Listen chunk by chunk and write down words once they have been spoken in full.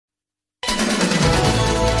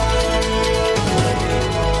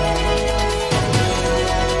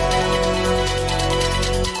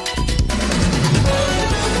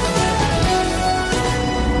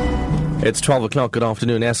It's 12 o'clock. Good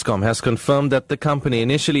afternoon. Eskom has confirmed that the company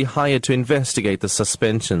initially hired to investigate the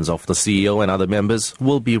suspensions of the CEO and other members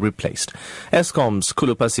will be replaced. Eskom's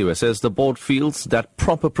Khulupasiwe says the board feels that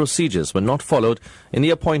proper procedures were not followed in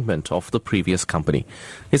the appointment of the previous company.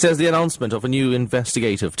 He says the announcement of a new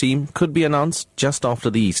investigative team could be announced just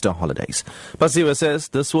after the Easter holidays. Pasiwe says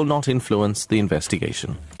this will not influence the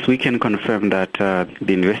investigation. We can confirm that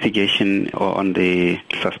the investigation on the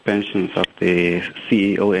suspensions of the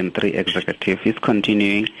CEO and three executives is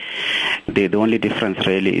continuing. The only difference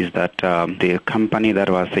really is that the company that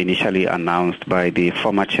was initially announced by the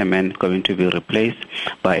former chairman is going to be replaced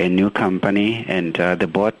by a new company, and the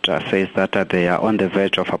board says that they are on the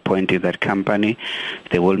verge of appointing that company.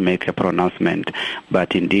 They will make a pronouncement,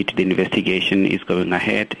 but indeed the investigation is going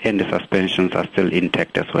ahead and the suspensions are still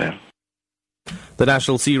intact as well. The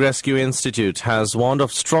National Sea Rescue Institute has warned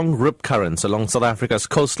of strong rip currents along South Africa's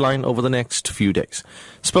coastline over the next few days.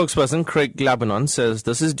 Spokesperson Lambinon says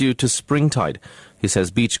this is due to springtide. He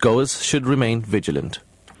says beachgoers should remain vigilant.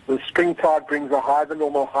 The springtide brings a higher than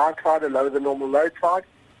normal high tide, a lower than normal low tide,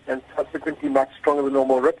 and subsequently much stronger than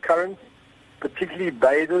normal rip currents. Particularly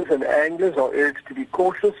bathers and anglers are urged to be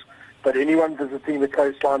cautious, but anyone visiting the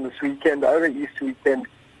coastline this weekend, over Easter weekend,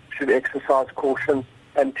 should exercise caution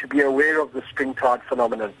and to be aware of the springtide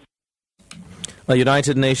phenomenon. A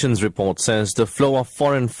United Nations report says the flow of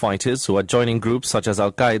foreign fighters who are joining groups such as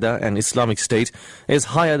Al-Qaeda and Islamic State is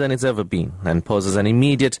higher than it's ever been and poses an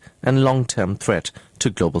immediate and long-term threat to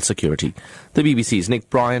global security. The BBC's Nick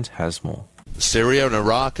Bryant has more. Syria and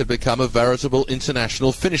Iraq had become a veritable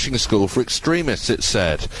international finishing school for extremists, it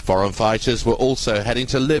said. Foreign fighters were also heading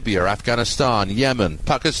to Libya, Afghanistan, Yemen,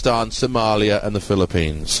 Pakistan, Somalia and the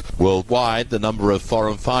Philippines. Worldwide, the number of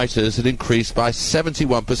foreign fighters had increased by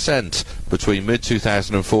 71% between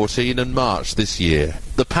mid-2014 and March this year.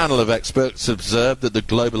 The panel of experts observed that the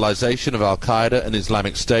globalization of Al-Qaeda and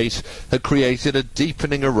Islamic State had created a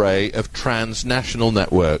deepening array of transnational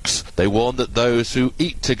networks. They warned that those who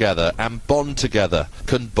eat together and bond together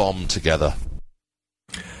can bomb together.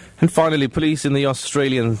 And finally, police in the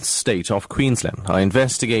Australian state of Queensland are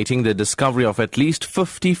investigating the discovery of at least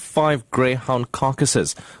 55 greyhound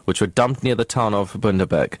carcasses which were dumped near the town of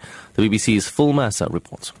Bundaberg. The BBC's Phil Mercer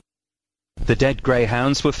reports. The dead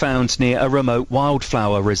greyhounds were found near a remote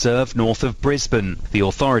wildflower reserve north of Brisbane. The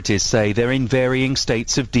authorities say they're in varying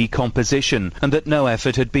states of decomposition and that no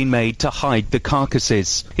effort had been made to hide the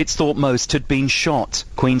carcasses. It's thought most had been shot.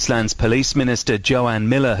 Queensland's Police Minister Joanne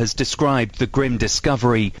Miller has described the grim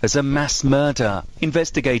discovery as a mass murder.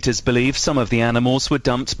 Investigators believe some of the animals were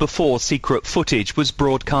dumped before secret footage was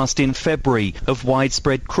broadcast in February of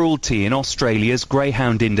widespread cruelty in Australia's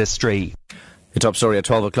greyhound industry. The top story at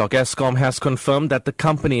 12 o'clock. Eskom has confirmed that the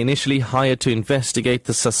company initially hired to investigate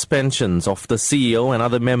the suspensions of the CEO and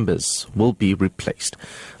other members will be replaced.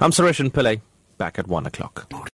 I'm SARESHEN Pillay, back at 1 o'clock.